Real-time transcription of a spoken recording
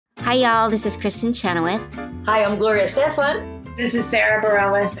Hi, y'all. This is Kristen Chenoweth. Hi, I'm Gloria Stefan. This is Sarah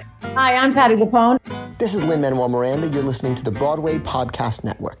Bareilles. Hi, I'm Patti LuPone. This is Lin-Manuel Miranda. You're listening to the Broadway Podcast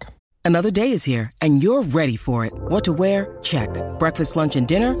Network. Another day is here, and you're ready for it. What to wear? Check. Breakfast, lunch, and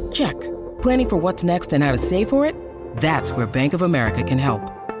dinner? Check. Planning for what's next and how to save for it? That's where Bank of America can help.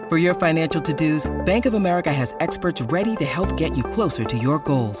 For your financial to-dos, Bank of America has experts ready to help get you closer to your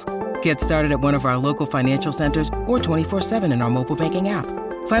goals. Get started at one of our local financial centers or 24/7 in our mobile banking app.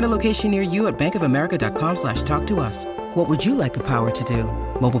 Find a location near you at bankofamerica.com/talktous. What would you like the power to do?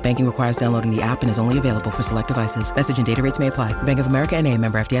 Mobile banking requires downloading the app and is only available for select devices. Message and data rates may apply. Bank of America N.A.,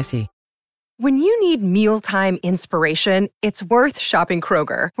 member FDIC. When you need mealtime inspiration, it's worth shopping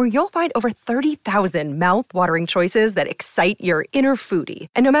Kroger, where you'll find over 30,000 mouth-watering choices that excite your inner foodie.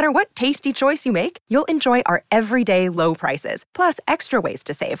 And no matter what tasty choice you make, you'll enjoy our everyday low prices, plus extra ways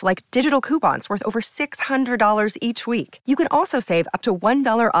to save, like digital coupons worth over $600 each week. You can also save up to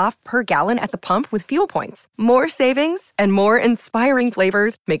 $1 off per gallon at the pump with fuel points. More savings and more inspiring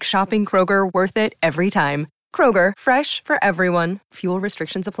flavors make shopping Kroger worth it every time. Kroger, fresh for everyone. Fuel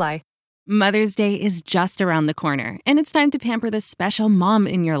restrictions apply. Mother's Day is just around the corner, and it's time to pamper the special mom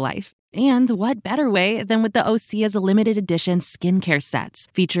in your life. And what better way than with the Osea's limited edition skincare sets,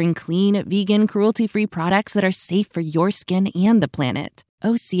 featuring clean, vegan, cruelty-free products that are safe for your skin and the planet.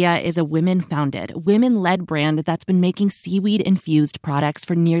 Osea is a women-founded, women-led brand that's been making seaweed-infused products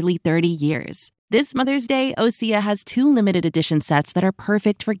for nearly 30 years. This Mother's Day, Osea has 2 limited edition sets that are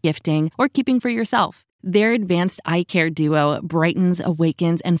perfect for gifting or keeping for yourself. Their advanced eye care duo brightens,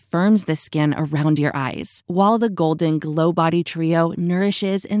 awakens, and firms the skin around your eyes, while the Golden Glow Body Trio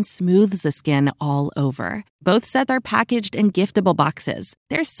nourishes and smooths the skin all over. Both sets are packaged in giftable boxes.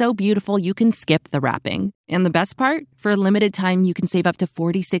 They're so beautiful you can skip the wrapping. And the best part? For a limited time, you can save up to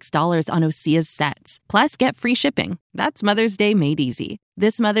 $46 on Osea's sets. Plus, get free shipping. That's Mother's Day made easy.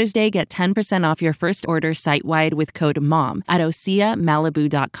 This Mother's Day, get 10% off your first order site-wide with code MOM at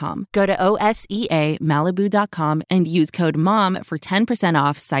OseaMalibu.com. Go to OSEAMalibu.com and use code MOM for 10%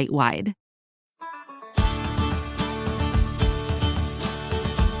 off site-wide.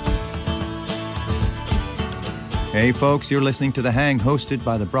 Hey folks, you're listening to The Hang, hosted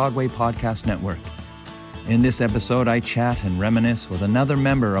by the Broadway Podcast Network. In this episode, I chat and reminisce with another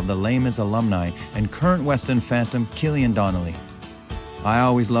member of the Les Mis alumni and current West End Phantom, Killian Donnelly. I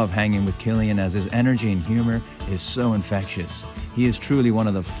always love hanging with Killian as his energy and humor is so infectious. He is truly one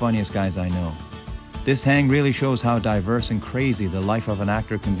of the funniest guys I know. This hang really shows how diverse and crazy the life of an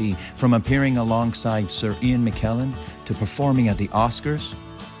actor can be, from appearing alongside Sir Ian McKellen to performing at the Oscars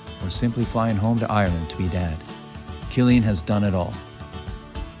or simply flying home to Ireland to be dad. Killian has done it all.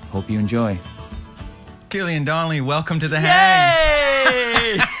 Hope you enjoy. Killian Donnelly, welcome to The Hang.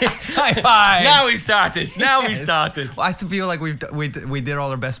 High five. Now we've started. Well, I feel like we did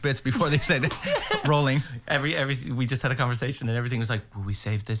all our best bits before they said rolling. We just had a conversation and everything was like, will we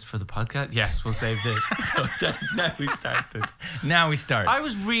save this for the podcast? Yes, we'll save this. So now we've started. Now we start. I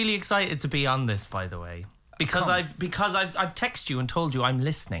was really excited to be on this, by the way, because I've texted you and told you I'm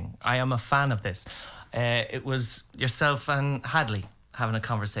listening. I am a fan of this. It was yourself and Hadley having a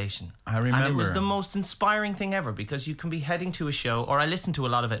conversation. I remember. And it was the most inspiring thing ever, because you can be heading to a show, or I listened to a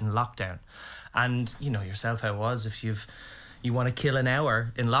lot of it in lockdown. And you know yourself how it was. If you want to kill an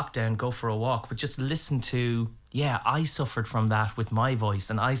hour in lockdown, go for a walk. But just listen to, I suffered from that with my voice,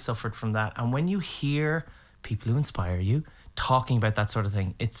 and I suffered from that. And when you hear people who inspire you talking about that sort of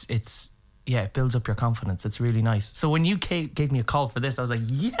thing, it builds up your confidence. It's really nice. So when you gave me a call for this, I was like,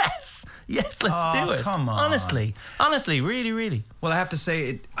 yes, let's do it. Come on. Honestly, really, really. Well, I have to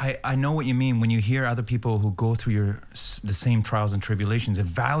say, I know what you mean when you hear other people who go through the same trials and tribulations. It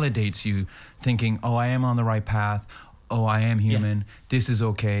validates you thinking, oh, I am on the right path. Oh, I am human. Yeah. This is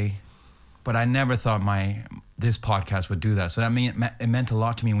okay. But I never thought this podcast would do that. So it meant a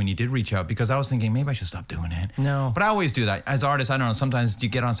lot to me when you did reach out, because I was thinking maybe I should stop doing it. No. But I always do that. As artists, I don't know, sometimes you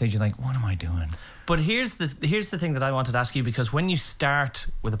get on stage, you're like, what am I doing? But here's the thing that I wanted to ask you, because when you start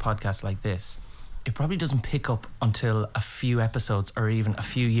with a podcast like this, it probably doesn't pick up until a few episodes or even a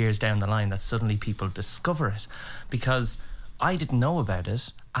few years down the line that suddenly people discover it. Because I didn't know about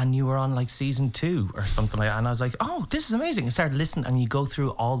it, and you were on like season 2 or something like that, and I was like, oh, this is amazing. I started listening, and you go through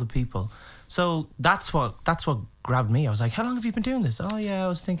all the people. So that's what grabbed me. I was like, how long have you been doing this? Oh yeah, I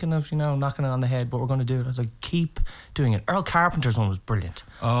was thinking of, knocking it on the head, but we're going to do it. I was like, keep doing it. Earl Carpenter's one was brilliant.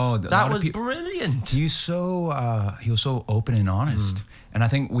 Oh, that was brilliant. He was so open and honest. And I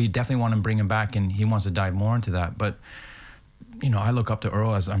think we definitely want to bring him back, and he wants to dive more into that. But, I look up to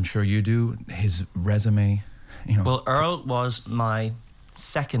Earl, as I'm sure you do, his resume, Well, Earl was my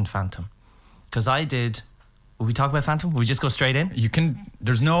second Phantom, because I did Will we talk about Phantom? Will we just go straight in? You can.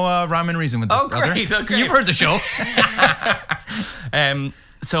 There's no rhyme and reason with this, brother. Great, oh, great. You've heard the show.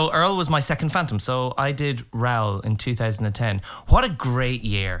 So Earl was my second Phantom. So I did Raoul in 2010. What a great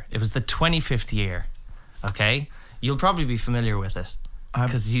year. It was the 25th year. Okay? You'll probably be familiar with it.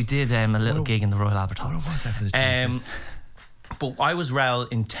 Because you did a little gig in the Royal Albert Hall. What was that for the 25th? But I was Raoul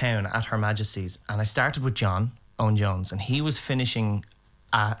in town at Her Majesty's, and I started with John Owen Jones, and he was finishing,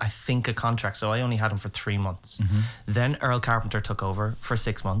 I think, a contract, so I only had him for 3 months. Mm-hmm. Then Earl Carpenter took over for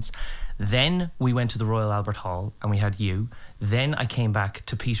 6 months. Then we went to the Royal Albert Hall, and we had you. Then I came back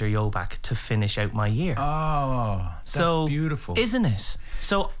to Peter Joback to finish out my year. Oh, that's beautiful. Isn't it?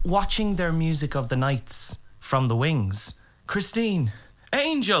 So watching their Music of the Nights from the Wings, Christine,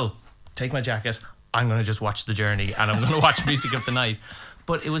 Angel, take my jacket, I'm going to just watch The Journey and I'm going to watch Music of the Night.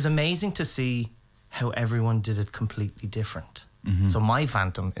 But it was amazing to see how everyone did it completely different. Mm-hmm. So my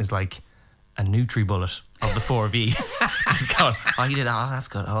Phantom is like a NutriBullet of the 4V. Just going, oh, he did that. Oh, that's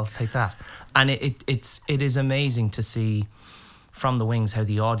good. I'll take that. And it is amazing to see from the Wings how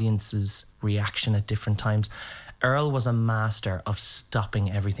the audience's reaction at different times. Earl was a master of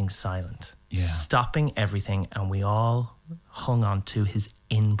stopping everything silent. Yeah. Stopping everything, and we all hung on to his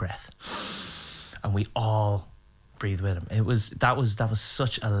in-breath. And we all breathed with him. That was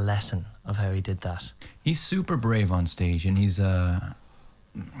such a lesson of how he did that. He's super brave on stage, and he's a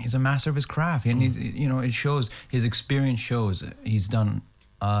master of his craft. And he's, it shows, his experience shows he's done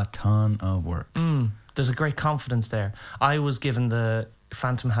a ton of work. There's a great confidence there. I was given the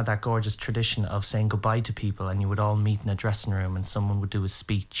Phantom had that gorgeous tradition of saying goodbye to people, and you would all meet in a dressing room and someone would do a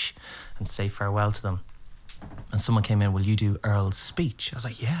speech and say farewell to them. And someone came in, will you do Earl's speech? I was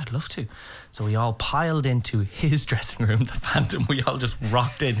like, yeah, I'd love to. So we all piled into his dressing room, the Phantom. We all just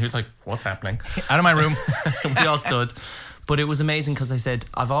rocked in. He was like, what's happening? Out of my room. We all stood. But it was amazing because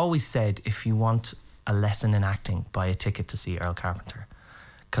I've always said, if you want a lesson in acting, buy a ticket to see Earl Carpenter.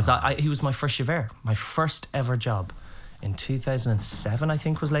 Because he was my first Javert, my first ever job. In 2007, I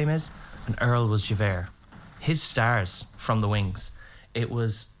think, was Les Mis, and Earl was Javert. His stars from the Wings. It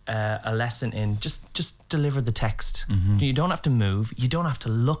was a lesson in just deliver the text. Mm-hmm. You don't have to move. You don't have to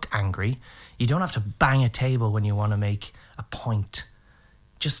look angry. You don't have to bang a table when you want to make a point.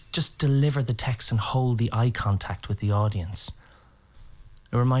 Just deliver the text and hold the eye contact with the audience.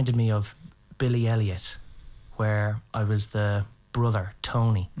 It reminded me of Billy Elliot, where I was the brother,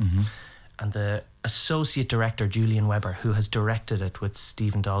 Tony, mm-hmm. and the associate director, Julian Weber, who has directed it with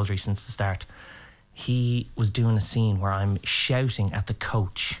Stephen Daldry since the start. He was doing a scene where I'm shouting at the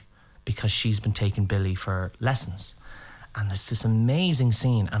coach because she's been taking Billy for lessons. And there's this amazing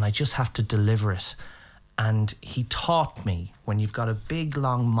scene, and I just have to deliver it. And he taught me, when you've got a big,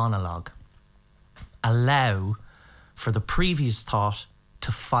 long monologue, allow for the previous thought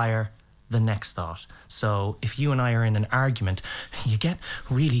to fire the next thought. So if you and I are in an argument, you get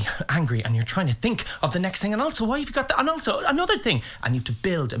really angry and you're trying to think of the next thing, and also why have you got that, and also another thing, and you have to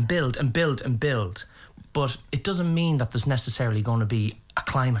build and build and build and build. But it doesn't mean that there's necessarily going to be a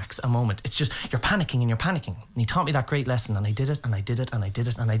climax, a moment. It's just you're panicking and you're panicking. And he taught me that great lesson, and I did it and I did it and I did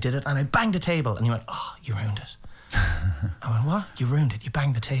it and I did it, and I banged the table, and he went, oh, you ruined it. I went, what? You ruined it. You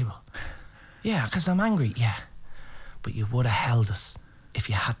banged the table. Yeah, because I'm angry. Yeah. But you would have held us if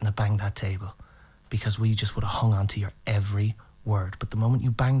you hadn't have banged that table, because we just would have hung on to your every word. But the moment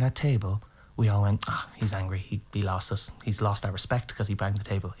you banged that table, we all went, he's angry. He lost us. He's lost our respect because he banged the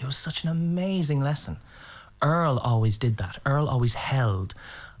table. It was such an amazing lesson. Earl always did that. Earl always held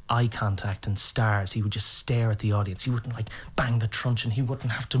eye contact and stars. He would just stare at the audience. He wouldn't bang the truncheon. He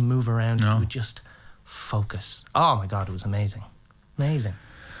wouldn't have to move around. No. He would just focus. Oh my God, it was amazing. Amazing.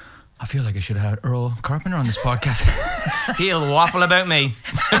 I feel like I should have had Earl Carpenter on this podcast. He'll waffle about me.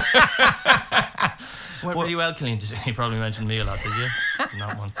 What were you, Killian? He probably mentioned me a lot, did you?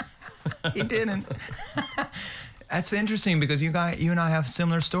 Not once. He didn't. That's interesting because you and I have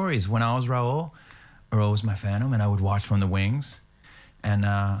similar stories. When I was Raoul, Earl was my Phantom, and I would watch from the wings. And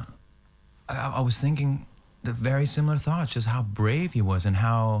I was thinking the very similar thoughts, just how brave he was and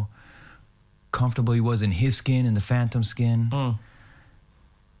how comfortable he was in his skin, in the Phantom skin. Mm.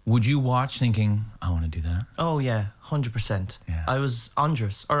 Would you watch thinking, I want to do that? Oh, yeah, 100%. Yeah. I was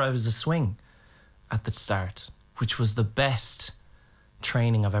Andres, or I was a swing at the start, which was the best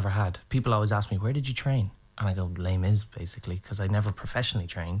training I've ever had. People always ask me, where did you train? And I go, Les Mis, basically, because I never professionally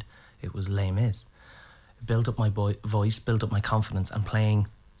trained. It was Les Mis. It built up my voice, built up my confidence, and playing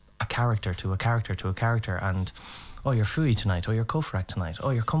a character to a character to a character. And, oh, you're Fui tonight. Oh, you're Kofrak tonight.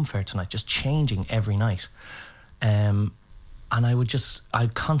 Oh, you're Comfair tonight. Just changing every night. And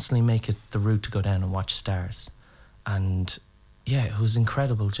I'd constantly make it the route to go down and watch stars. And yeah, it was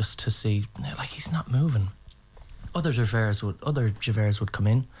incredible just to see, he's not moving. other Javers would come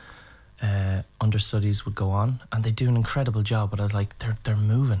in, understudies would go on, and they do an incredible job. But I was like, they're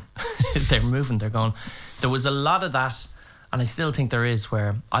moving, they're moving, they're going. There was a lot of that, and I still think there is,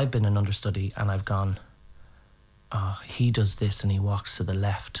 where I've been an understudy and I've gone, oh, he does this and he walks to the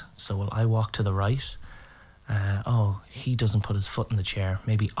left, so will I walk to the right? He doesn't put his foot in the chair,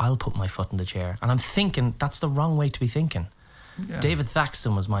 maybe I'll put my foot in the chair. And I'm thinking that's the wrong way to be thinking. Yeah. David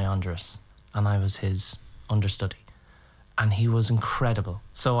Thaxton was my Andres and I was his understudy, and he was incredible.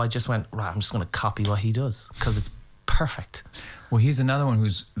 So I just went, right, I'm just going to copy what he does because it's perfect. Well, he's another one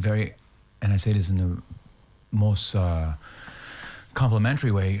who's very, and I say this in the most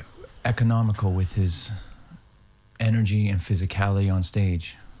complimentary way, economical with his energy and physicality on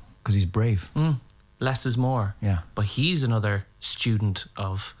stage, because he's brave. Less is more. Yeah. But he's another student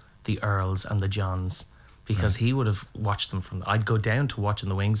of the Earls and the Johns, because he would have watched them I'd go down to watching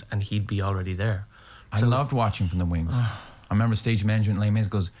the Wings and he'd be already there. I loved watching from the Wings. I remember stage management, Les Mis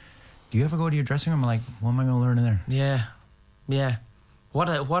goes, do you ever go to your dressing room? I'm like, what am I going to learn in there? Yeah. What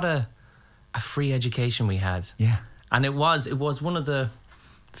a free education we had. Yeah. And it was one of the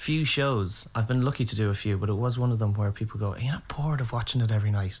few shows, I've been lucky to do a few, but it was one of them where people go, are you not bored of watching it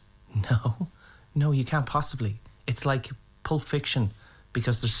every night? No, you can't possibly. It's like Pulp Fiction,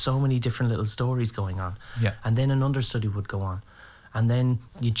 because there's so many different little stories going on. Yeah. And then an understudy would go on. And then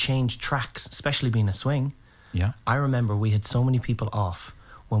you change tracks, especially being a swing. Yeah. I remember we had so many people off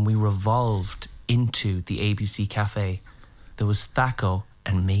when we revolved into the ABC Cafe. There was Thaco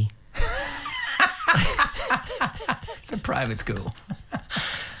and me. It's a private school.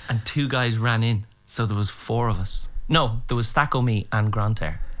 And 2 guys ran in. So there was 4 of us. No, there was Thaco, me and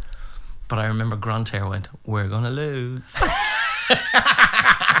Grantaire. But I remember Grantaire went, we're going to lose.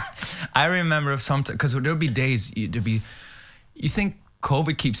 I remember sometimes, because there'd be days, you think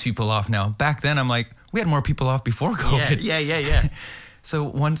COVID keeps people off now. Back then, I'm like, we had more people off before COVID. Yeah. So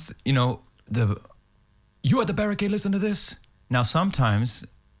once, you at the barricade, listen to this. Now, sometimes,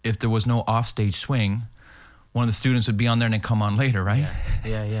 if there was no offstage swing, one of the students would be on there and then come on later, right?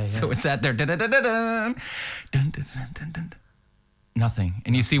 Yeah. So it's sat there, nothing.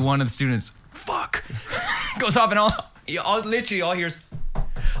 And you see one of the students, fuck, goes off, and all hears,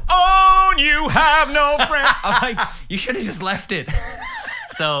 oh, you have no friends. I was like, you should have just left it.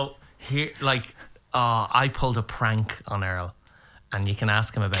 So here, I pulled a prank on Earl, and you can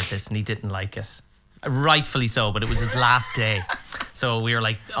ask him about this, and he didn't like it. Rightfully so, but it was his last day. So we were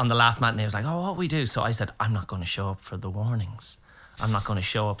on the last matinee, I was like, oh, what we do? So I said, I'm not going to show up for the warnings. I'm not going to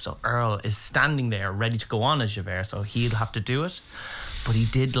show up. So Earl is standing there ready to go on as Javert, so he'll have to do it. But he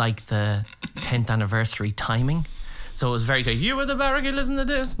did the 10th anniversary timing. So it was very good. You at the barricade, listen to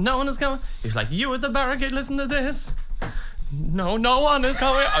this. No one is coming. He was like, you at the barricade, listen to this. No one is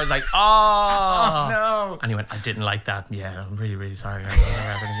coming. I was like, oh no. And he went, I didn't like that. Yeah, I'm really, really sorry. I'm never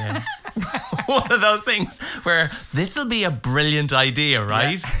having again. One of those things where this will be a brilliant idea,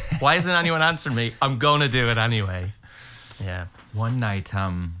 right? Yeah. Why isn't anyone answering me? I'm going to do it anyway. Yeah. One night,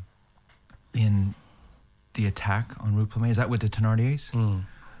 in the attack on Rue Plumet, is that with the Thénardiers?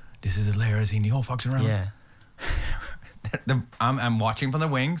 This is hilarious. He all fucks around. Yeah. I'm watching from the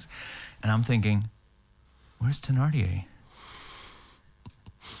wings, and I'm thinking, where's Thénardier?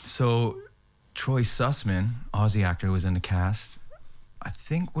 So Troy Sussman, Aussie actor who was in the cast, I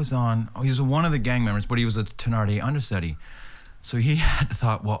think he was one of the gang members, but he was a Thénardier understudy. So he had the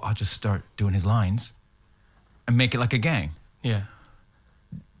thought, well, I'll just start doing his lines and make it like a gang. Yeah.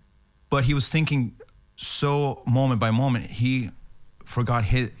 But he was thinking so moment by moment, he forgot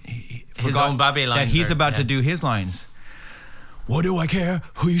his own Babby lines. That he's about to do his lines. What do I care?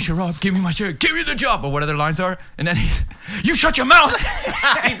 Who you should rob? Give me my shirt. Give me the job. Or what other lines are. And then you shut your mouth.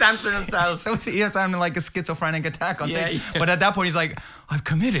 He's answering himself. So he sounded like a schizophrenic attack on stage. Yeah. But at that point, he's like, I've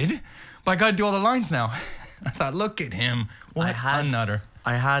committed, but I got to do all the lines now. I thought, look at him. What a nutter.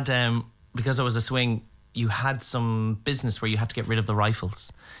 I had, because I was a swing, you had some business where you had to get rid of the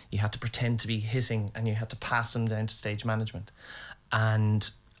rifles. You had to pretend to be hitting and you had to pass them down to stage management. And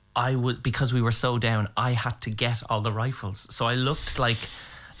because we were so down, I had to get all the rifles. So I looked like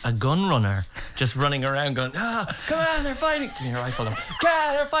a gun runner, just running around going, come on, they're fighting. Give me your rifle.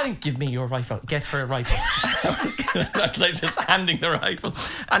 Yeah, they're fighting. Give me your rifle. Get her a rifle. I was like just handing the rifle.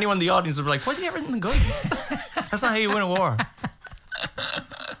 Anyone in the audience would be like, why's he getting the guns? That's not how you win a war.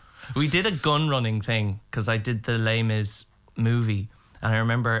 We did a gun running thing because I did the Les Mis movie. And I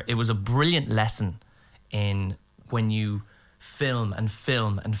remember it was a brilliant lesson in when you film and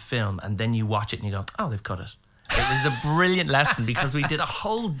film and film and then you watch it and you go, oh, they've cut it. It was a brilliant lesson because we did a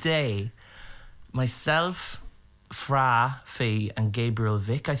whole day, myself, Fra, Fee and Gabriel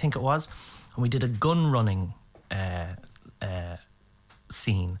Vick, I think it was, and we did a gun running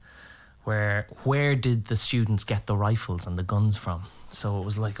scene where did the students get the rifles and the guns from? So it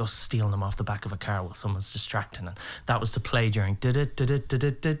was like us stealing them off the back of a car while someone's distracting, and that was to play during and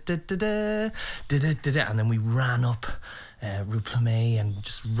then we ran up Rue Plumet and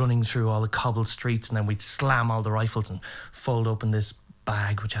just running through all the cobbled streets, and then we'd slam all the rifles and fold open this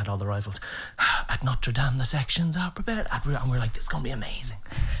bag which had all the rifles. At Notre Dame the sections are prepared, and we're like, this is going to be amazing.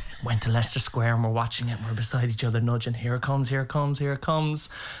 Went to Leicester Square and we're watching it and we're beside each other nudging, here it comes, here it comes, here it comes,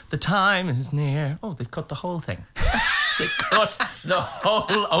 the time is near. Oh, they've cut the whole thing. They cut the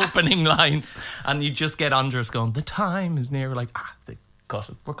whole opening lines, and you just get Andres going, the time is near. We're like, they cut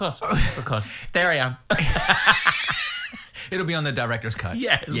it, we're cut. There I am. It'll be on the director's cut.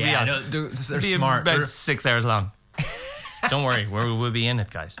 Yeah, it'll be on. No, they're It'll be smart. about 6 hours long. Don't worry, we'll be in it,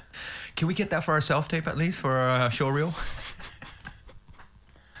 guys. Can we get that for our self-tape at least, for our show reel?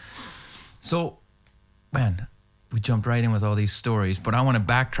 So, man, we jumped right in with all these stories, but I want to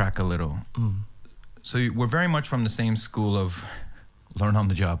backtrack a little. So we're very much from the same school of learn on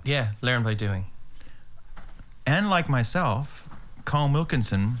the job. Yeah, learn by doing. And like myself, Colin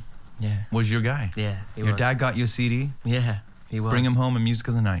Wilkinson was your guy. Yeah, Your dad got you a CD. Yeah, he was. Bring him home and Music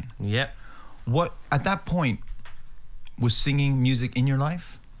of the Night. Yep. What, at that point, was singing music in your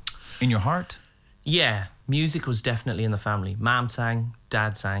life? In your heart? Yeah, music was definitely in the family. Mom sang,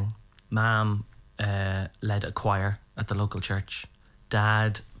 Dad sang. Mom led a choir at the local church.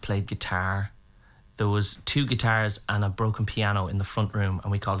 Dad played guitar. There was 2 guitars and a broken piano in the front room,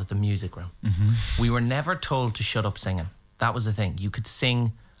 and we called it the music room. We were never told to shut up singing. That was the thing. You could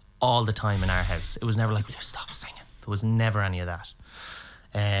sing all the time in our house. It was never like, will you stop singing? There was never any of that.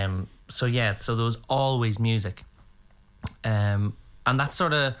 So there was always music. And that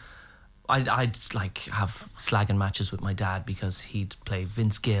sort of... I'd like have slagging matches with my dad because he'd play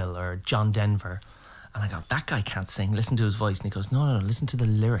Vince Gill or John Denver, and I go, that guy can't sing, listen to his voice. And he goes, no, listen to the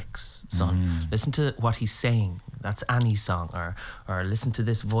lyrics, son. Listen to what he's saying. That's Annie's song. Or listen to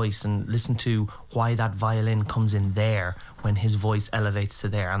this voice and listen to why that violin comes in there when his voice elevates to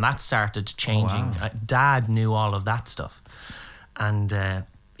there. And that started changing. Wow. Dad knew all of that stuff. And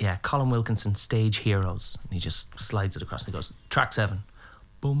Colin Wilkinson, Stage Heroes. And he just slides it across and he goes, track 7.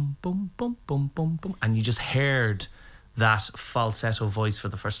 Boom, boom, boom, boom, boom, boom. And you just heard that falsetto voice for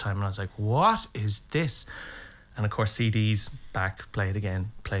the first time. And I was like, what is this? And of course, CDs, back, play it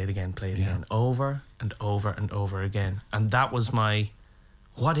again, play it again, play it again. Over and over and over again. And that was my,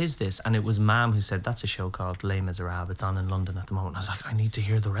 what is this? And it was Mom who said, that's a show called Les Miserables. It's on in London at the moment. And I was like, I need to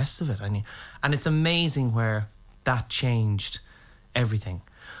hear the rest of it. And it's amazing where that changed everything.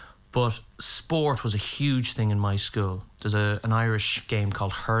 But sport was a huge thing in my school. There's an Irish game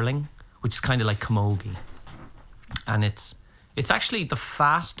called hurling, which is kind of like camogie. And it's actually the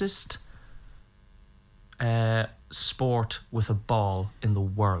fastest sport with a ball in the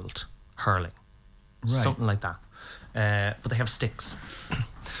world, hurling. Right. Something like that. But they have sticks.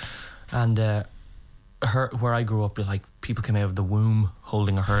 And where I grew up, like, people came out of the womb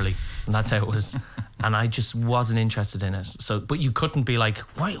holding a hurley, and that's how it was. And I just wasn't interested in it. So, but you couldn't be like,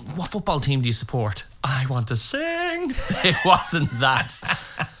 what football team do you support? I want to sing. It wasn't that.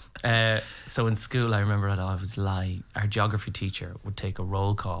 So in school, I remember our geography teacher would take a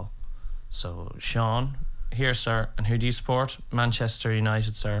roll call. So, Sean, here, sir, and who do you support? Manchester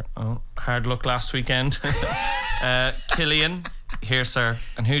United, sir. Oh, hard luck last weekend. Killian, here, sir,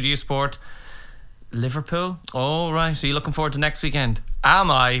 and who do you support? Liverpool? Oh, right. So you're looking forward to next weekend?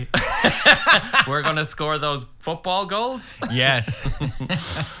 Am I? We're going to score those football goals? Yes.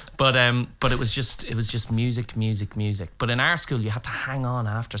 But it was just music. But in our school, you had to hang on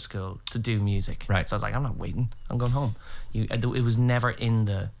after school to do music. Right. So I was like, I'm not waiting. I'm going home. It was never in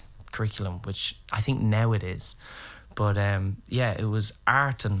the curriculum, which I think now it is. But it was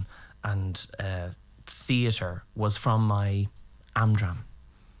art and theatre was from my Amdram,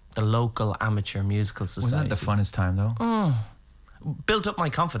 the local amateur musical society. Wasn't that the funnest time, though? Built up my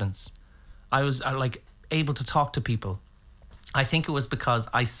confidence. I was able to talk to people. I think it was because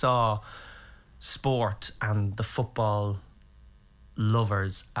I saw sport and the football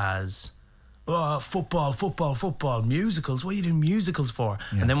lovers as, football, musicals. What are you doing musicals for?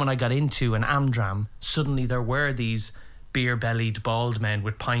 Yeah. And then when I got into an Amdram, suddenly there were these beer-bellied bald men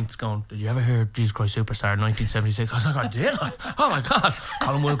with pints going, did you ever hear Jesus Christ Superstar 1976? I was like, I did. Oh my God.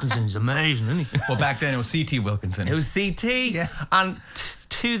 Colin Wilkinson's amazing, isn't he? Well, back then it was C.T. Wilkinson. It was C.T. Yes. And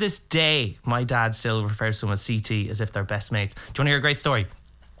to this day, my dad still refers to him as C.T. as if they're best mates. Do you want to hear a great story?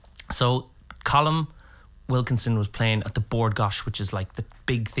 So Colin Wilkinson was playing at the Bord Gosh, which is like the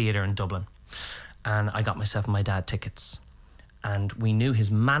big theatre in Dublin. And I got myself and my dad tickets. And we knew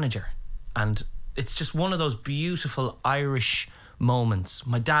his manager. And it's just one of those beautiful Irish moments.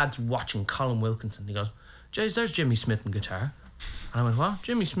 My dad's watching Colin Wilkinson. He goes, "Jays, there's Jimmy Smith on guitar." And I went, "What?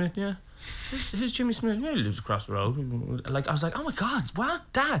 Jimmy Smith? Yeah. Who's Jimmy Smith? Yeah, he lives across the road." Like, I was like, "Oh my God,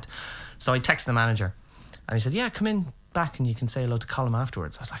 what, Dad?" So I texted the manager, and he said, "Yeah, come in back and you can say hello to Colin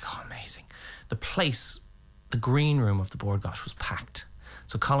afterwards." I was like, "Oh, amazing." The place, the green room of the Board Gosh was packed.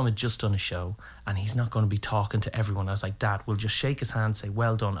 So Colin had just done a show, and he's not going to be talking to everyone. I was like, "Dad, we'll just shake his hand, say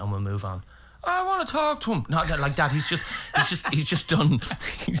well done, and we'll move on." "I want to talk to him." Not like that. He's just done.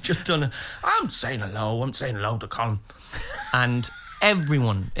 I'm saying hello to Colin. And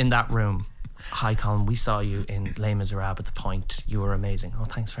everyone in that room, "Hi Colin, we saw you in Les Miserables at the Point. You were amazing." "Oh,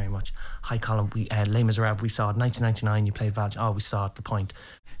 thanks very much." "Hi Colin, we Les Miserables, we saw it 1999, you played Val. Oh, we saw it at the Point."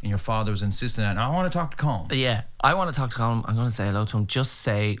 And your father was insisting on, "I want to talk to Colin." Yeah, "I want to talk to Colin. I'm going to say hello to him. Just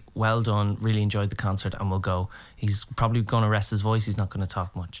say well done, really enjoyed the concert, and we'll go." He's probably going to rest his voice. He's not going to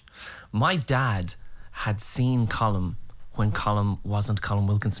talk much. My dad had seen Colin when Colin wasn't Colin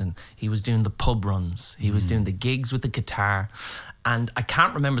Wilkinson. He was doing the pub runs. He was doing the gigs with the guitar. And I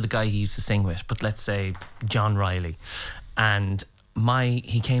can't remember the guy he used to sing with, but let's say John Riley. And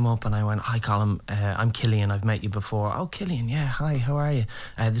he came up and I went, "Hi Colin, I'm Killian, I've met you before." "Oh, Killian, yeah, hi, how are you?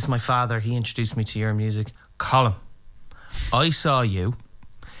 This is my father, he introduced me to your music." "Colin, I saw you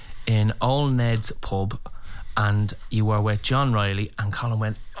in Old Ned's pub and you were with John Riley." And Colin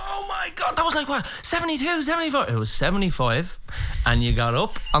went, "Oh my God, that was like what, 72, 75? It was 75, and you got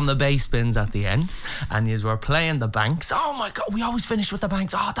up on the bass bins at the end and you were playing the banks. Oh my God, we always finish with the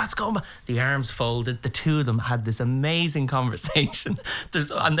banks. Oh, that's going back." The arms folded. The two of them had this amazing conversation.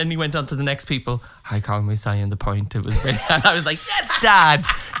 And then he went on to the next people. "Hi Colin, we saw you in the Point. It was great." And I was like, "Yes, Dad.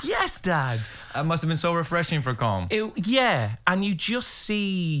 Yes, Dad." That must have been so refreshing for Colin. Yeah, and you just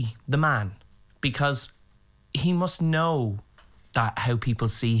see the man, because he must know that how people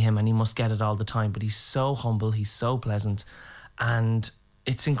see him, and he must get it all the time, but he's so humble, he's so pleasant, and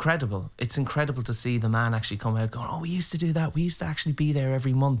it's incredible. It's incredible to see the man actually come out going, "Oh, we used to do that. We used to actually be there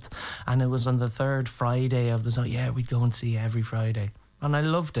every month, and it was on the third Friday of the yeah, we'd go and see you every Friday." And I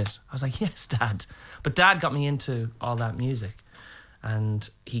loved it. I was like, "Yes, Dad." But Dad got me into all that music, and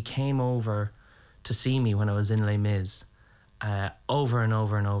he came over to see me when I was in Les Mis, over and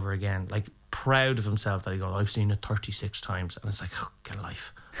over and over again, like proud of himself that he goes, "I've seen it 36 times. And it's like, "Oh, get a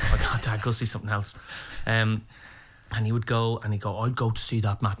life. Oh my God, Dad, go see something else." And he would go and he'd go, "I'd go to see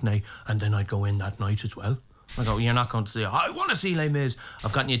that matinee and then I'd go in that night as well." I go, "You're not going to see it." "I want to see Les Mis.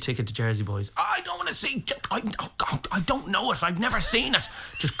 I've gotten you a ticket to Jersey Boys." "I don't want to see, I don't know it. I've never seen it."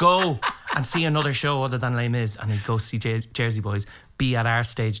 "Just go and see another show other than Les Mis." And he'd go see Jersey Boys, be at our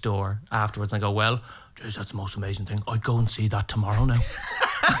stage door afterwards. And I go, "Well, geez, that's the most amazing thing. I'd go and see that tomorrow now."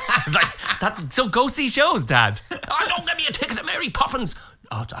 It's like, so go see shows, Dad. "Oh, don't get me a ticket to Mary Poppins."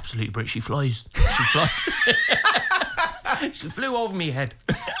 "Oh, it's absolutely brilliant. She flies. She flies." She flew over me head.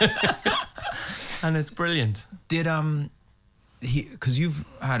 And it's brilliant. Did because you've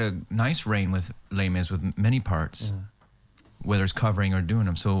had a nice reign with Les Mis with many parts, whether it's covering or doing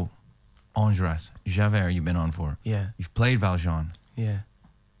them. So Enjolras, Javert, you've been on for. Yeah. You've played Valjean. Yeah.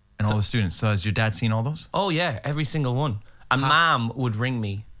 And all the students. So has your dad seen all those? Oh yeah, every single one. And Mom would ring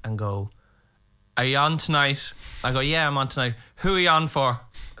me and go, "Are you on tonight?" I go, "Yeah, I'm on tonight." "Who are you on for?"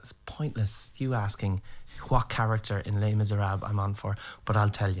 It's pointless you asking what character in Les Miserables I'm on for, but I'll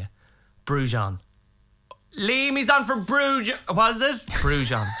tell you. Brujon. Liam, he's on for Brujon. What is it?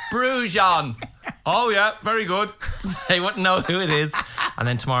 Brujon. "Oh yeah, very good." They wouldn't know who it is. And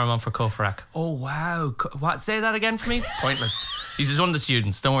then tomorrow I'm on for Kofarak. "Oh wow, what? Say that again for me?" Pointless. He's just one of the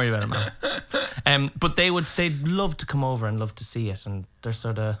students. Don't worry about it, man. But they'd love to come over and love to see it, and they're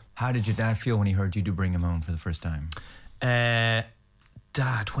sort of. How did your dad feel when he heard you do Bring Him Home for the first time?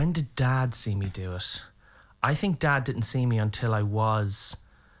 Dad, when did Dad see me do it? I think Dad didn't see me until I was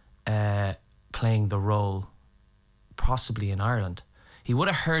playing the role, possibly in Ireland. He would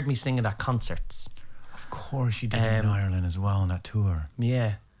have heard me singing at concerts. Of course you did it in Ireland as well on that tour.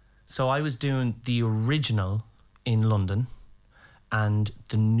 Yeah. So I was doing the original in London, and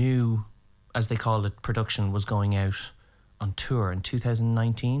the new, as they call it, production was going out on tour in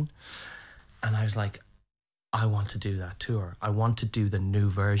 2019. And I was like, I want to do that tour. I want to do the new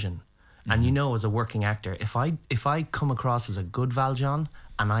version. And you know, as a working actor, if I come across as a good Valjean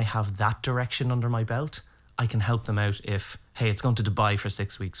and I have that direction under my belt, I can help them out. If, hey, it's going to Dubai for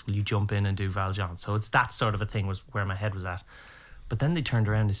 6 weeks, will you jump in and do Valjean? So it's that sort of a thing was where my head was at. But then they turned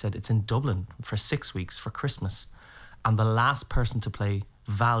around and said, it's in Dublin for 6 weeks for Christmas. And the last person to play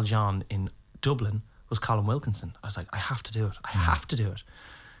Valjean in Dublin was Colin Wilkinson. I was like, I have to do it. I have to do it.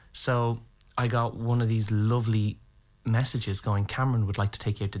 So I got one of these lovely messages going, Cameron would like to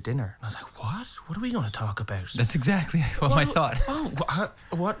take you out to dinner. And I was like, what? What are we going to talk about? That's exactly what I thought.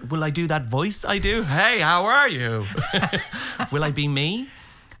 What? Will I do that voice I do? Hey, how are you? Will I be me?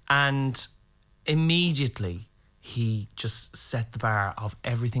 And immediately he just set the bar of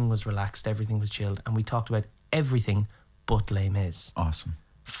everything was relaxed, everything was chilled, and we talked about everything but Les Mis. Awesome.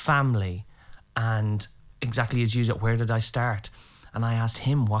 Family, and exactly as you said, where did I start? And I asked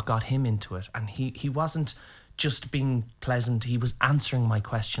him what got him into it, and he wasn't just being pleasant, he was answering my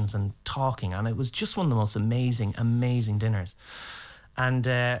questions and talking, and it was just one of the most amazing dinners. And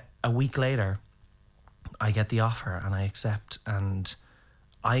a week later I get the offer and I accept, and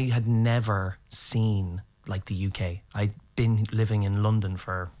I had never seen like the UK. I'd been living in London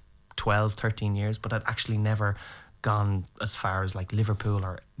for 12, 13 years, but I'd actually never gone as far as like Liverpool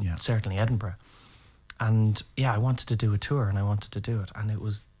or certainly Edinburgh. And I wanted to do a tour, and I wanted to do it, and it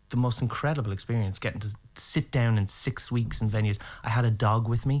was the most incredible experience, getting to sit down in 6 weeks in venues. I had a dog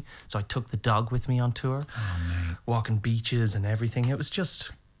with me, so I took the dog with me on tour, walking beaches and everything. It was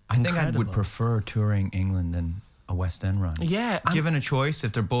just incredible. I think I would prefer touring England than a West End run. Yeah. Given a choice,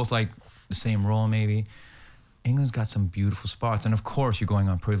 if they're both like the same role maybe, England's got some beautiful spots. And of course you're going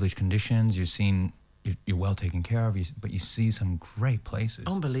on privileged conditions, you're well taken care of, but you see some great places.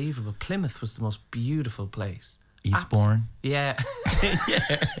 Unbelievable. Plymouth was the most beautiful place. Eastbourne. Yeah.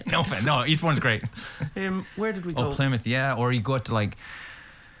 No, Eastbourne's great. Where did we go? Oh, Plymouth, yeah. Or you go to like,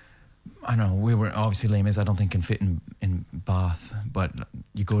 I don't know, we were obviously Les Mis, I don't think can fit in Bath, but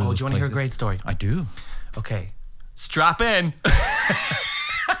you go to those do you want to hear a great story? I do. Okay. Strap in.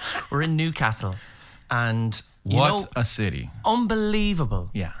 We're in Newcastle, and what a city. Unbelievable.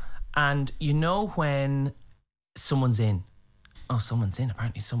 Yeah. And you know when someone's in,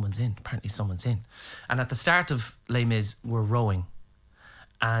 apparently someone's in. And at the start of Les Mis, we're rowing,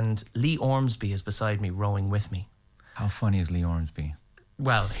 and Lee Ormsby is beside me rowing with me. How funny is Lee Ormsby?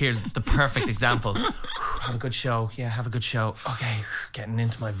 Well, here's the perfect example. Have a good show. Yeah, have a good show. Okay, getting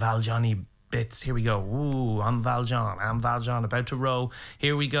into my Val Johnny bits. Here we go. Ooh, I'm Val John, about to row.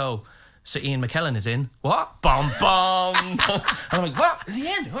 Here we go. So Ian McKellen is in. What? Bom, bom. And I'm like, what? Is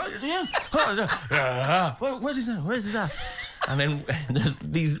he in? Is he in? Where's he at? Where's he at? And then there's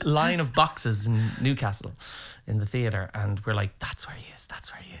these line of boxes in Newcastle in the theatre, and we're like, that's where he is,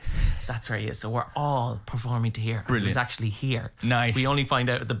 that's where he is, that's where he is. So we're all performing to here. Brilliant. He was actually here. Nice. We only find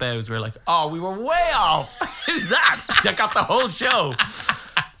out at the bows, we're like, oh, we were way off. Who's that? That got the whole show.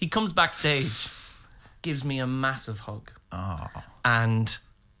 He comes backstage, gives me a massive hug. Oh. And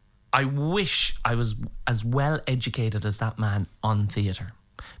I wish I was as well educated as that man on theatre,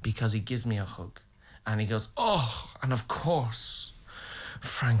 because he gives me a hug and he goes, oh, and of course,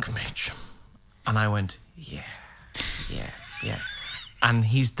 Frank Matcham. And I went, yeah. And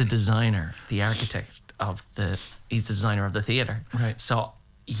he's the designer, the architect he's the designer of the theatre. Right. So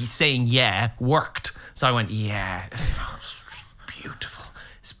he's saying, yeah, worked. So I went, yeah, it's beautiful.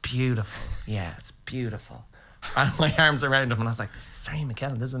 It's beautiful. Yeah, it's beautiful. And my arms around him, and I was like, this is Ian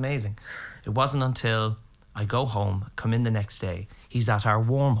McKellen, this is amazing. It wasn't until I go home, come in the next day, he's at our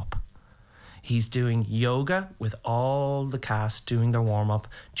warm-up. He's doing yoga with all the cast doing their warm-up,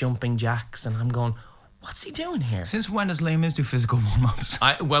 jumping jacks, and I'm going, what's he doing here? Since when does Les Mis do physical warm-ups?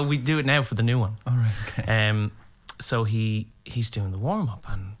 Well, we do it now for the new one. All right, okay. So he's doing the warm-up,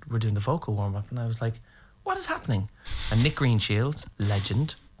 and we're doing the vocal warm-up, and I was like, what is happening? And Nick Greenshields,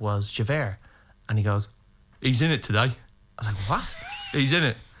 legend, was Javert. And he goes, he's in it today. I was like, what? He's in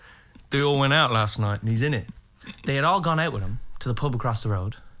it. They all went out last night and he's in it. They had all gone out with him to the pub across the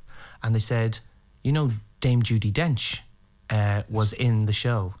road, and they said, you know, Dame Judi Dench was in the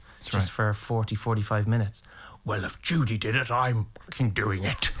show for 40, 45 minutes. Well, if Judy did it, I'm fucking doing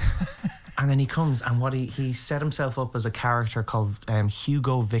it. And then he comes, and he set himself up as a character called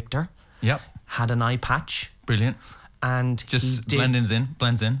Hugo Victor. Yep. Had an eye patch. Brilliant. And just blends in.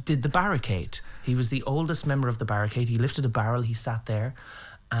 Did the barricade. He was the oldest member of the barricade. He lifted a barrel, he sat there,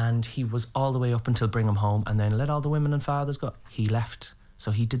 and he was all the way up until Bring Him Home, and then let all the women and fathers go. He left. So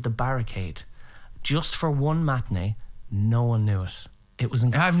he did the barricade. Just for one matinee, no one knew it. It was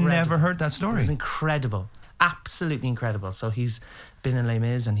incredible. I've never heard that story. It was incredible. Absolutely incredible. So he's been in Les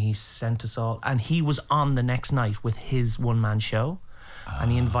Mis, and he sent us all, and he was on the next night with his one-man show,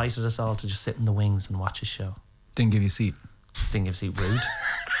 and he invited us all to just sit in the wings and watch his show. Didn't give you a seat. Didn't give a seat. Rude.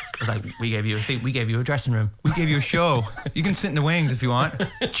 I was like, we gave you a seat. We gave you a dressing room. We gave you a show. You can sit in the wings if you want.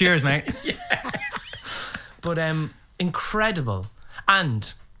 Cheers, mate. Yeah. But incredible.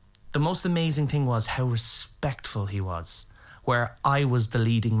 And the most amazing thing was how respectful he was, where I was the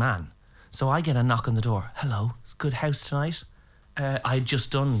leading man. So I get a knock on the door. Hello, good house tonight. I'd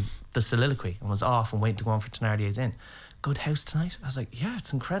just done the soliloquy and was off and waiting to go on for Thenardier's Inn. Good house tonight? I was like, yeah,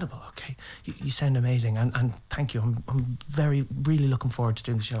 it's incredible. Okay, you sound amazing, and thank you. I'm really looking forward to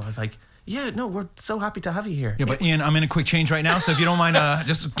doing the show. I was like, yeah, no, we're so happy to have you here. Yeah, but Ian, I'm in a quick change right now, so if you don't mind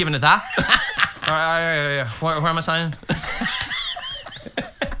just giving it that. Yeah. Where am I signing?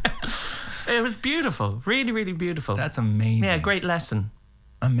 It was beautiful. Really, really beautiful. That's amazing. Yeah, great lesson.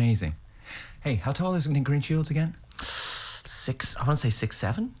 Amazing. Hey, how tall is Nick Greenshields again? 6, I want to say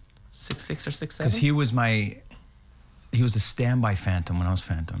 6'7", 6'6" or 6'7". Because he was the standby Phantom when I was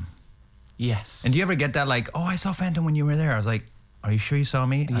Phantom. Yes. And do you ever get that like, oh, I saw Phantom when you were there? I was like, are you sure you saw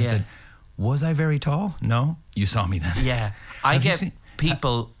me? Yeah. I said, was I very tall? No, you saw me then. Yeah. I get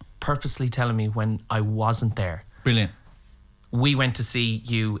people purposely telling me when I wasn't there. Brilliant. We went to see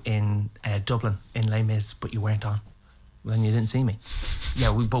you in Dublin, in Les Mis, but you weren't on. Then you didn't see me.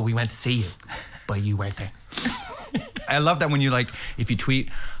 Yeah, but we went to see you, but you weren't there. I love that when you like, if you tweet,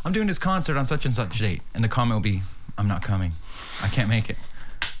 I'm doing this concert on such and such date, and the comment will be, I'm not coming. I can't make it.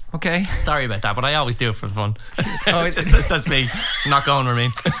 Okay. Sorry about that, but I always do it for fun. That's me. I'm not going,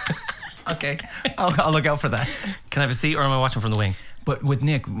 Ramin. Okay. I'll look out for that. Can I have a seat, or am I watching from the wings? But with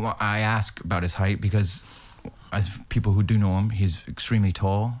Nick, I ask about his height because as people who do know him, he's extremely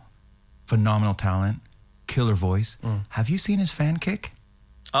tall, phenomenal talent, killer voice. Have you seen his fan kick?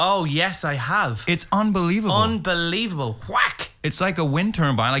 Oh, yes, I have. It's unbelievable. Unbelievable. Whack. It's like a wind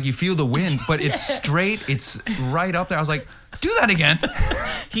turbine. Like you feel the wind, but it's straight. It's right up there. I was like, do that again.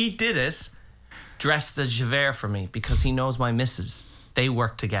 He did it dressed as Javert for me because he knows my missus. They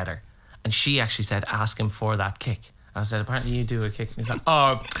work together. And she actually said, ask him for that kick. I said, apparently you do a kick. And he's like,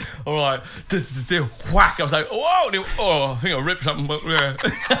 oh, all right. Whack. I was like, I think I ripped something. But yeah.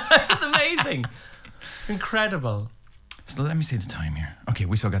 It's amazing. Incredible. So let me see the time here. Okay,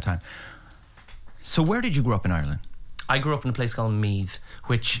 we still got time. So where did you grow up in Ireland? I grew up in a place called Meath,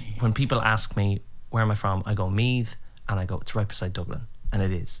 which when people ask me, where am I from? I go, Meath, and I go, it's right beside Dublin. And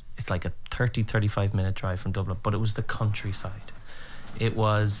it is. It's like a 35 minute drive from Dublin, but it was the countryside. It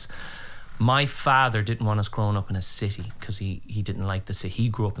was... My father didn't want us growing up in a city because he didn't like the city. He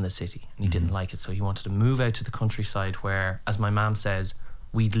grew up in the city and he didn't like it. So he wanted to move out to the countryside where, as my mum says,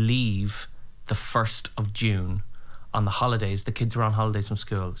 we'd leave the 1st of June on the holidays. The kids were on holidays from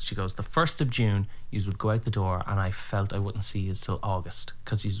school. She goes, the 1st of June, you would go out the door and I felt I wouldn't see you till August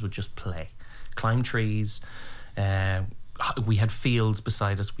because you would just play. Climb trees. We had fields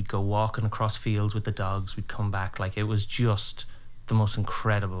beside us. We'd go walking across fields with the dogs. We'd come back. Like, it was just... the most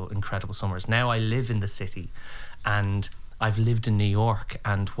incredible summers. Now I live in the city and I've lived in New York,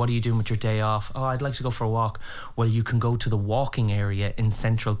 and what are you doing with your day off? Oh, I'd like to go for a walk. Well, you can go to the walking area in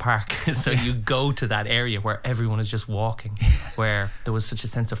Central Park. So you go to that area where everyone is just walking, where there was such a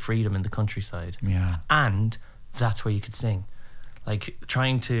sense of freedom in the countryside. Yeah. And that's where you could sing. Like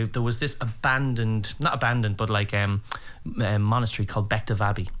there was this not abandoned, but like a monastery called Bective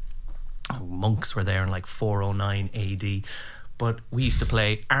Abbey. Monks were there in like 409 AD. But we used to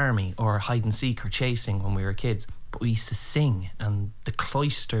play army or hide and seek or chasing when we were kids. But we used to sing, and the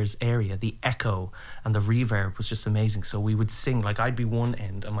cloisters area, the echo and the reverb was just amazing. So we would sing, like I'd be one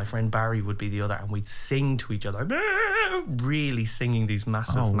end and my friend Barry would be the other, and we'd sing to each other, really singing these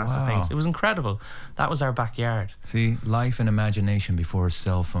massive things. It was incredible. That was our backyard. See, life and imagination before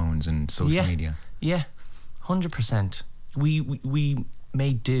cell phones and social media. Yeah, 100%. We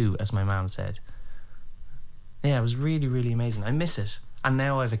made do, as my mum said. Yeah, it was really, really amazing. I miss it. And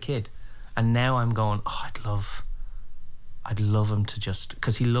now I have a kid. And now I'm going, I'd love him to just...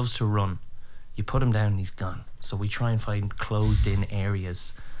 Because he loves to run. You put him down and he's gone. So we try and find closed-in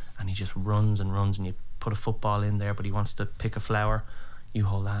areas. And he just runs and runs. And you put a football in there, but he wants to pick a flower. You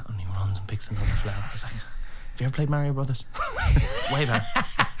hold that and he runs and picks another flower. He's like, have you ever played Mario Brothers? It's way better.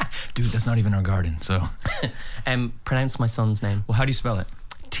 Dude, that's not even our garden, so... Pronounce my son's name. Well, how do you spell it?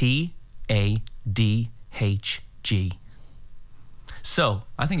 T-A-D-H-G. So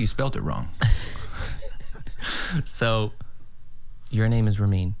I think you spelt it wrong. So your name is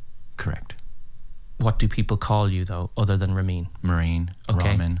Ramin. Correct. What do people call you though, other than Ramin? Marine, okay.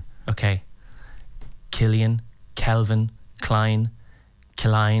 Ramin. Okay. Killian, Kelvin, Klein,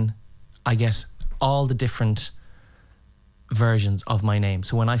 Killine. I get all the different versions of my name.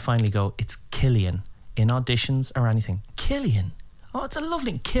 So when I finally go, it's Killian in auditions or anything. Killian. Oh, it's a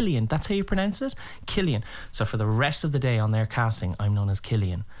lovely Killian. That's how you pronounce it? Killian. So for the rest of the day on their casting, I'm known as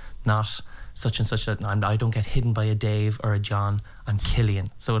Killian, not such and such. I don't get hidden by a Dave or a John. I'm Killian.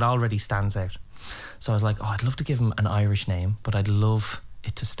 So it already stands out. So I was like, I'd love to give him an Irish name, but I'd love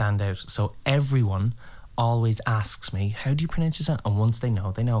it to stand out. So everyone always asks me, how do you pronounce his name? And once they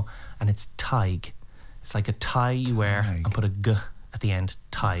know, they know. And it's Tig. It's like a tie you wear and put a G at the end,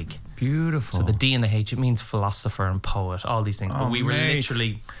 Tig. Beautiful. So the D and the H, it means philosopher and poet, all these things. Oh, But we were mate.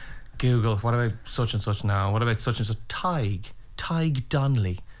 literally Google, what about such and such now? What about such and such? Tig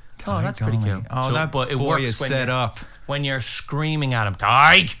Donnelly. Oh, that's pretty cool. Oh, So, that but it boy works is when set you're- up. when you're screaming at him,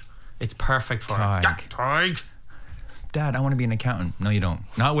 Tig. It's perfect for him. Tig. Tig. Dad, I want to be an accountant. No, you don't.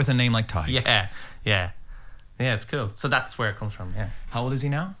 Not with a name like Ty. Yeah. It's cool. So that's where it comes from. Yeah. How old is he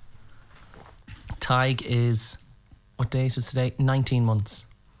now? Tig is, what date is today? 19 months.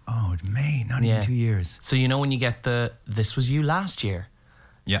 Oh, May. Not even 2 years. So you know when you get this was you last year.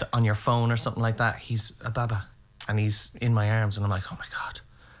 Yeah. On your phone or something like that, he's a baba. And he's in my arms and I'm like, oh my God.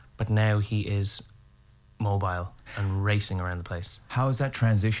 But now he is mobile and racing around the place. How has that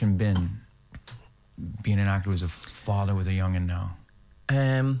transition been? Being an actor as a father with a young'un now.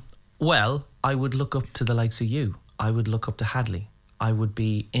 Well, I would look up to the likes of you. I would look up to Hadley. I would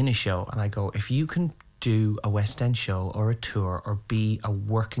be in a show and I go, if you can do a West End show or a tour or be a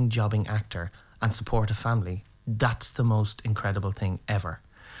working, jobbing actor and support a family, that's the most incredible thing ever.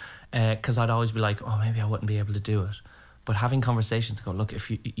 Because I'd always be like, oh, maybe I wouldn't be able to do it. But having conversations to go, look,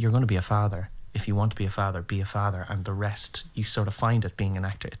 if you're going to be a father, if you want to be a father, and the rest, you sort of find it being an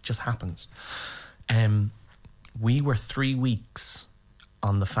actor. It just happens. We were 3 weeks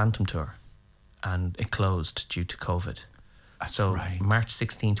on the Phantom tour and it closed due to COVID. That's so right. March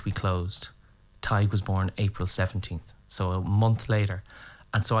 16th we closed. Tig was born April 17th, so a month later.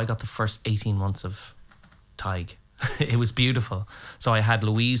 And so I got the first 18 months of Tig. It was beautiful. So I had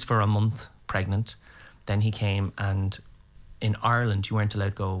Louise for a month pregnant. Then he came, and in Ireland you weren't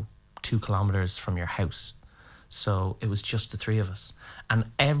allowed to go 2 kilometres from your house. So it was just the 3 of us. And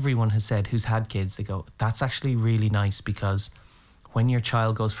everyone has said who's had kids, they go, that's actually really nice because when your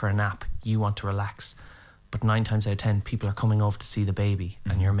child goes for a nap, you want to relax. But 9 times out of 10, people are coming over to see the baby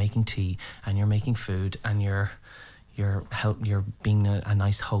and you're making tea and you're making food and you're being a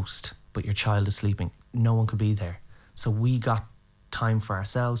nice host, but your child is sleeping. No one could be there. So we got time for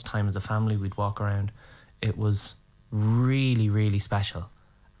ourselves, time as a family. We'd walk around. It was really, really special.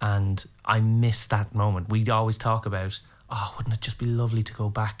 And I miss that moment. We'd always talk about, oh, wouldn't it just be lovely to go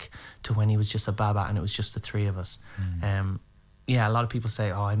back to when he was just a baba and it was just the 3 of us. Yeah, a lot of people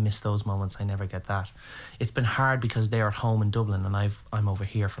say, oh, I miss those moments. I never get that. It's been hard because they're at home in Dublin and I'm over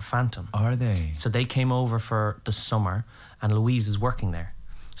here for Phantom. Are they? So they came over for the summer and Louise is working there.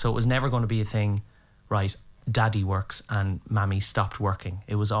 So it was never going to be a thing, right, Daddy works and Mammy stopped working.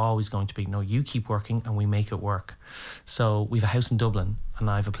 It was always going to be, no, you keep working and we make it work. So we have a house in Dublin and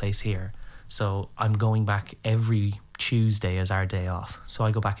I have a place here. So I'm going back every Tuesday as our day off. So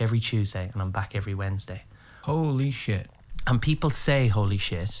I go back every Tuesday and I'm back every Wednesday. Holy shit. And people say holy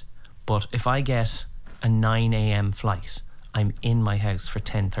shit, but if I get a 9 a.m. flight, I'm in my house for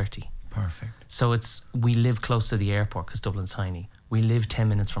 10:30. Perfect. So we live close to the airport because Dublin's tiny. We live 10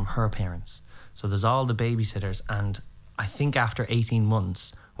 minutes from her parents. So there's all the babysitters, and I think after 18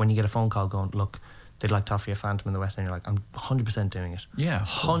 months, when you get a phone call going, look, they'd like to offer you a Phantom in the West End, you're like, I'm 100% doing it. Yeah,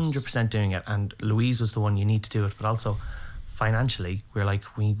 100% doing it. And Louise was the one, you need to do it, but also financially, we're like,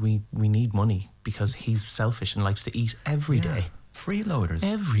 we need money because he's selfish and likes to eat every day. Freeloaders.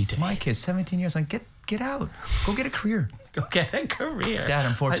 Every day. My kid's 17 years old. Get out. Go get a career. Go get a career. Dad,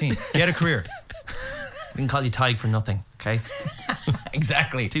 I'm 14. Get a career. We can call you Tig for nothing, okay?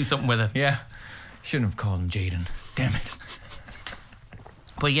 Exactly. Do something with it. Yeah. Shouldn't have called him Jaden. Damn it.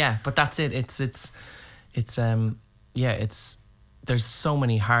 But that's it. There's so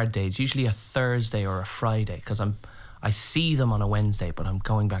many hard days. Usually a Thursday or a Friday because I see them on a Wednesday, but I'm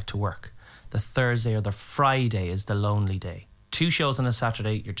going back to work. The Thursday or the Friday is the lonely day. 2 shows on a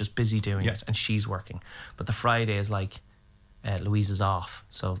Saturday, you're just busy doing it, and she's working. But the Friday is like Louise is off,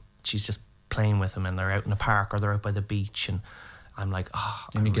 so she's just playing with him, and they're out in the park or they're out by the beach, and I'm like, oh,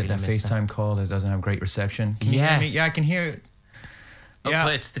 And you get that FaceTime call that doesn't have great reception. Can you hear me? Yeah, I can hear it. Yeah. Oh,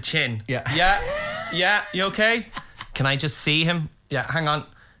 it's the chin. Yeah. Yeah, you okay? Can I just see him? Yeah, hang on.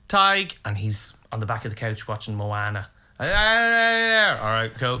 Tig. And he's on the back of the couch watching Moana. All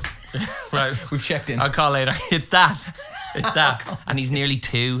right, cool. Right. We've checked in. I'll call later. It's that. And he's nearly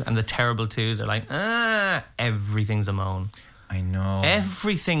 2 and the terrible 2s are like, everything's a moan. I know.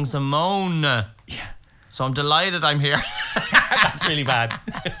 Everything's a moan. Yeah. So I'm delighted I'm here. That's really bad.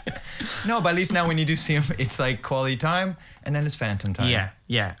 No, but at least now when you do see him, it's like quality time and then it's Phantom time.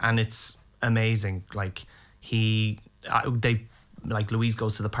 Yeah. And it's amazing. Like Louise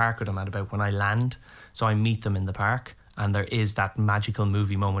goes to the park with him at about when I land. So I meet them in the park. And there is that magical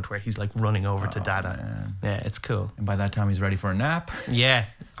movie moment where he's like running over to Dada. Man. Yeah, it's cool. And by that time, he's ready for a nap. Yeah,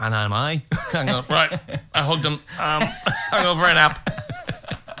 and am I? I'm going, right, I hugged him. I'm going for a nap.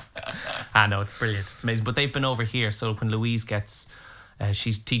 No, it's brilliant. It's amazing. But they've been over here. So when Louise gets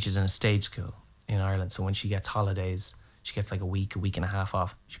She teaches in a stage school in Ireland. So when she gets holidays, she gets like a week and a half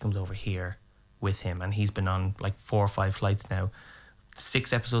off. She comes over here with him, and he's been on like 4 or 5 flights now.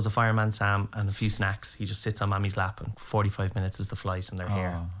 6 episodes of Fireman Sam and a few snacks. He just sits on Mammy's lap, and 45 minutes is the flight, and they're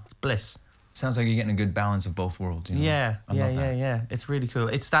here. It's bliss. Sounds like you're getting a good balance of both worlds. You know? Yeah. It's really cool.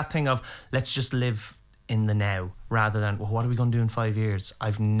 It's that thing of let's just live in the now rather than, well, what are we going to do in 5 years?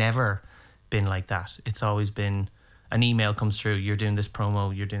 I've never been like that. It's always been an email comes through, you're doing this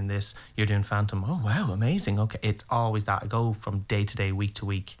promo, you're doing this, you're doing Phantom. Oh, wow, amazing. Okay. It's always that. I go from day to day, week to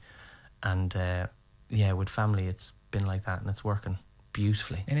week. And with family, it's been like that, and it's working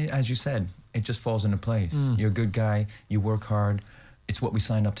beautifully. And as you said, it just falls into place. You're a good guy, you work hard, it's what we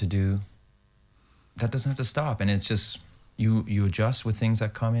signed up to do. That doesn't have to stop, and it's just you adjust with things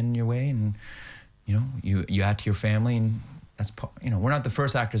that come in your way, and you add to your family, and that's we're not the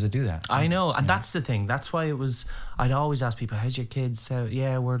first actors that do that. I know, and that's the thing. That's why I'd always ask people, how's your kids?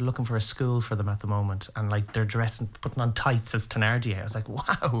 We're looking for a school for them at the moment, and like they're dressing, putting on tights as Thenardier. I was like,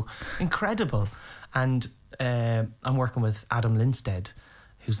 wow, incredible. And I'm working with Adam Linstead,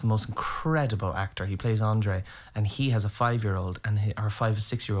 who's the most incredible actor. He plays Andre, and he has a 5-year-old, and our 5 or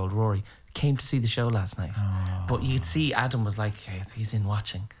 6-year-old Rory came to see the show last night. But you'd see Adam was like, hey, he's in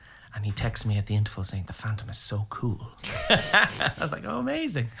watching, and he texted me at the interval saying the Phantom is so cool. I was like, oh,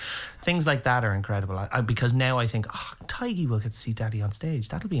 amazing. Things like that are incredible. Because now I think, Tiggy will get to see Daddy on stage.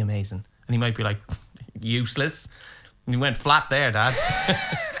 That'll be amazing. And he might be like, useless. You went flat there, Dad.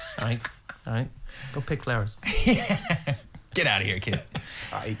 All right. Go pick flowers. Get out of here, kid.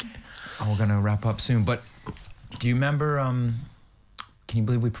 Tig. We're going to wrap up soon. But do you remember, can you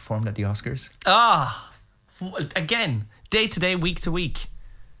believe we performed at the Oscars? Again, day to day, week to week.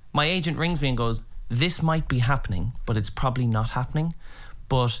 My agent rings me and goes, this might be happening, but it's probably not happening,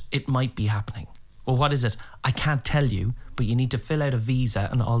 but it might be happening. Well, what is it? I can't tell you, but you need to fill out a visa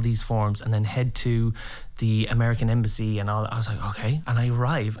and all these forms and then head to the American embassy and all. I was like, okay. And I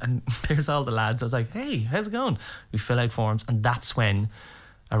arrive and there's all the lads. I was like, hey, how's it going? We fill out forms, and that's when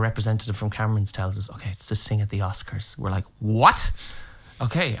a representative from Cameron's tells us, okay, it's to sing at the Oscars. We're like, what?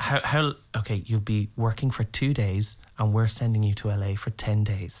 Okay, how? Okay, you'll be working for 2 days, and we're sending you to LA for 10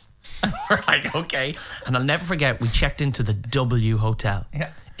 days. We're like, okay. And I'll never forget, we checked into the W Hotel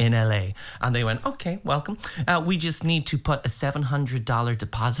in LA, and they went, okay, welcome. We just need to put a $700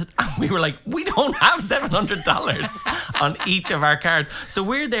 deposit. And we were like, we don't have $700 on each of our cards. So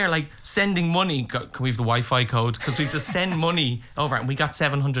we're there like sending money. Can we have the Wi-Fi code? Because we just send money over, and we got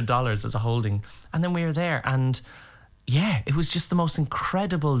 $700 as a holding. And then we were there, and yeah, it was just the most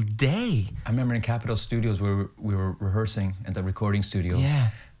incredible day. I remember in Capitol Studios where we were rehearsing at the recording studio,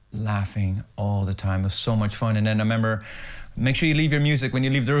 laughing all the time. It was so much fun. And then I remember, make sure you leave your music when you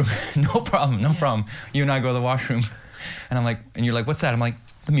leave the room. No problem. You and I go to the washroom, and I'm like, and you're like, what's that? I'm like,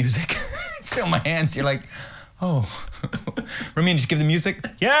 the music. It's still in my hands. You're like, oh. Ramin, did you give the music?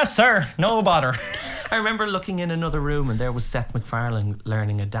 Yes, sir. No bother. I remember looking in another room, and there was Seth MacFarlane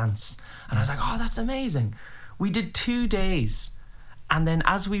learning a dance, and I was like, oh, that's amazing. We did 2 days, and then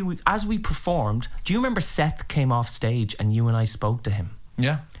as we performed, do you remember Seth came off stage and you and I spoke to him?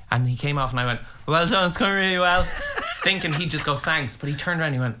 Yeah. And he came off and I went, well done, it's going really well. Thinking he'd just go, thanks. But he turned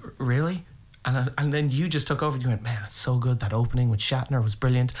around and he went, really? And then you just took over and you went, man, it's so good. That opening with Shatner was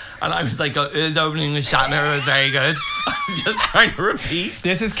brilliant. And I was like, his opening with Shatner was very good. I was just trying to repeat.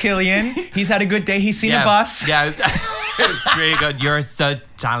 This is Killian. He's had a good day. He's seen a bus. Yeah, it was really good. You're so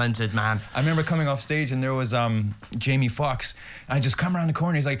talented, man. I remember coming off stage and there was Jamie Foxx. I just come around the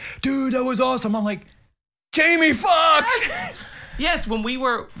corner. He's like, dude, that was awesome. I'm like, Jamie Foxx! Yes, when we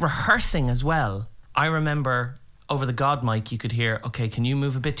were rehearsing as well, I remember over the God mic you could hear, okay, can you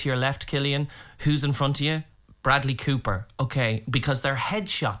move a bit to your left, Killian? Who's in front of you? Bradley Cooper. Okay, because their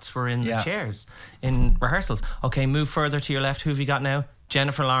headshots were in the chairs in rehearsals. Okay, move further to your left. Who have you got now?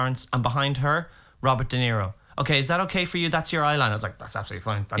 Jennifer Lawrence. And behind her, Robert De Niro. Okay, is that okay for you? That's your eye line. I was like, that's absolutely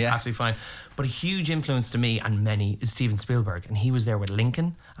fine. That's absolutely fine. But a huge influence to me and many is Steven Spielberg. And he was there with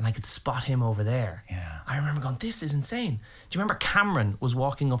Lincoln, and I could spot him over there. Yeah. I remember going, this is insane. Do you remember Cameron was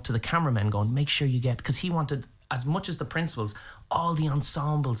walking up to the cameramen going, make sure you get, because he wanted, as much as the principals, all the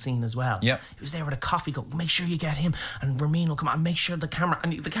ensemble scene as well. Yep. He was there with a coffee going, make sure you get him. And Ramin will come on, make sure the camera,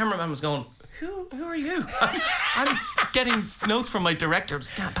 and the cameraman was going, who are you? I'm getting notes from my director.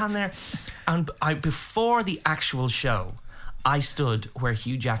 Just can't pan there. And before the actual show, I stood where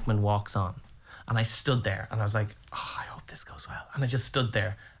Hugh Jackman walks on. And I stood there and I was like, oh, I hope this goes well. And I just stood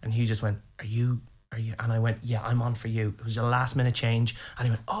there and Hugh just went, are you? And I went, yeah, I'm on for you. It was a last minute change. And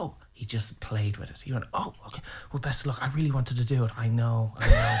he went, oh, he just played with it. He went, oh, okay, well, best of luck. I really wanted to do it. I know.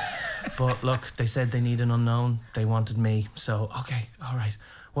 But look, they said they need an unknown. They wanted me. So, okay, all right.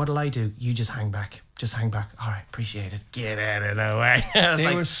 What'll I do? You just hang back. Just hang back. All right, appreciate it. Get out of the way.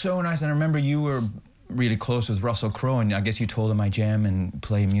 They were so nice. And I remember you were really close with Russell Crowe, and I guess you told him I jam and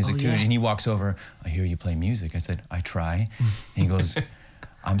play music too. And he walks over, I hear you play music. I said, I try. And he goes,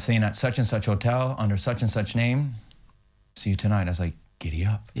 I'm staying at such and such hotel under such and such name. See you tonight. I was like, giddy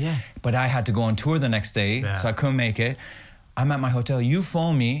up. Yeah. But I had to go on tour the next day, so I couldn't make it. I'm at my hotel. You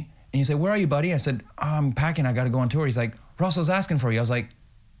phone me, and you say, where are you, buddy? I said, I'm packing. I got to go on tour. He's like, Russell's asking for you. I was like,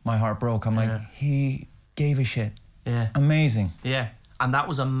 my heart broke. I'm like, he gave a shit. Yeah. Amazing. Yeah. And that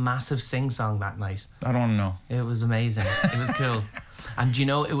was a massive sing-song that night. I don't know. It was amazing. It was cool. And you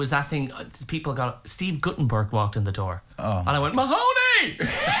know, it was that thing, people got, Steve Guttenberg walked in the door. Oh. And I went, Mahoney! It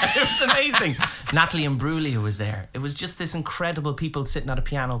was amazing. Natalie Imbruglia was there. It was just this incredible people sitting at a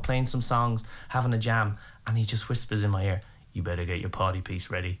piano, playing some songs, having a jam. And he just whispers in my ear, you better get your party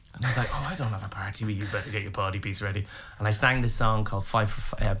piece ready. And I was like, oh, I don't have a party, but you better get your party piece ready. And I sang this song called by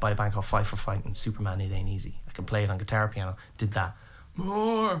a band called Fight for Fight, and Superman It Ain't Easy. I can play it on guitar, piano, did that.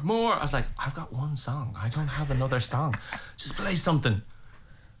 More. I was like, I've got one song. I don't have another song. Just play something.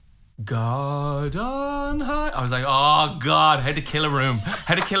 God on high. I was like, oh God, how to kill a room.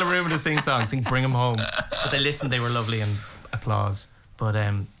 How to kill a room with a sing Bring 'Em Home. But they listened, they were lovely, and applause. But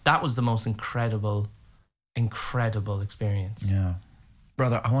that was the most incredible experience. Yeah.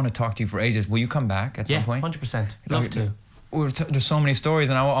 Brother, I want to talk to you for ages. Will you come back at some point? 100%. Love to. There's so many stories,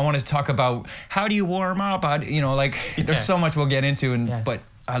 and I want to talk about how do you warm up? There's so much we'll get into, but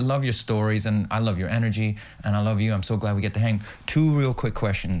I love your stories, and I love your energy, and I love you. I'm so glad we get to hang. 2 real quick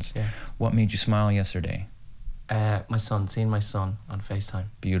questions. Yeah. What made you smile yesterday? Seeing my son on FaceTime.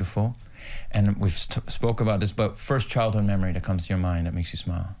 Beautiful. And we've spoke about this, but first childhood memory that comes to your mind that makes you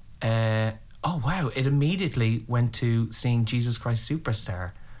smile? Oh wow, it immediately went to seeing Jesus Christ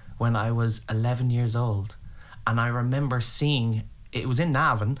Superstar when I was 11 years old. And I remember seeing, it was in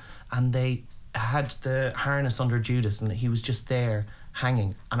Navan, and they had the harness under Judas, and he was just there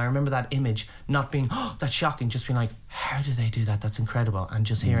hanging. And I remember that image not being, oh, that's shocking, just being like, how do they do that? That's incredible. And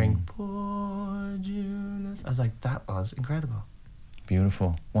just hearing, poor Judas. I was like, that was incredible.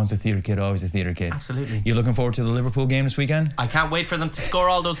 Beautiful. Once a theatre kid, always a theatre kid. Absolutely. You looking forward to the Liverpool game this weekend? I can't wait for them to score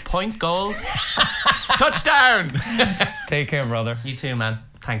all those point goals. Touchdown! Take care, brother. You too, man.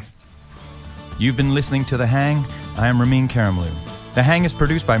 Thanks. You've been listening to The Hang. I am Ramin Karimloo. The Hang is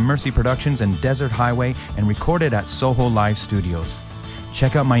produced by Mercy Productions and Desert Highway and recorded at Soho Live Studios.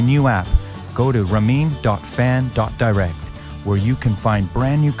 Check out my new app. Go to ramin.fan.direct, where you can find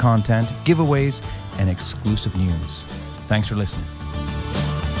brand new content, giveaways, and exclusive news. Thanks for listening.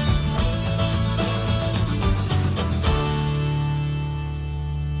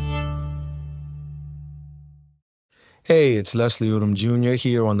 Hey, it's Leslie Odom Jr.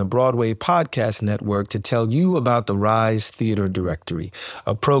 here on the Broadway Podcast Network to tell you about the Rise Theater Directory,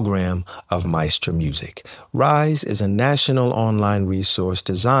 a program of Maestro Music. Rise is a national online resource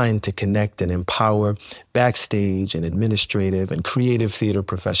designed to connect and empower backstage and administrative and creative theater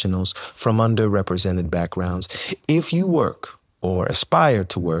professionals from underrepresented backgrounds. If you work or aspire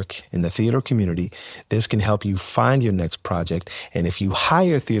to work in the theater community, this can help you find your next project. And if you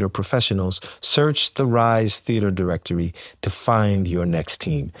hire theater professionals, search the Rise Theater Directory to find your next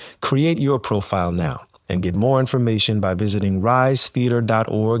team. Create your profile now and get more information by visiting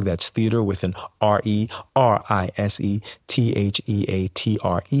risetheater.org. That's theater with an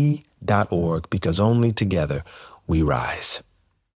RERISETHEATRE.org, because only together we rise.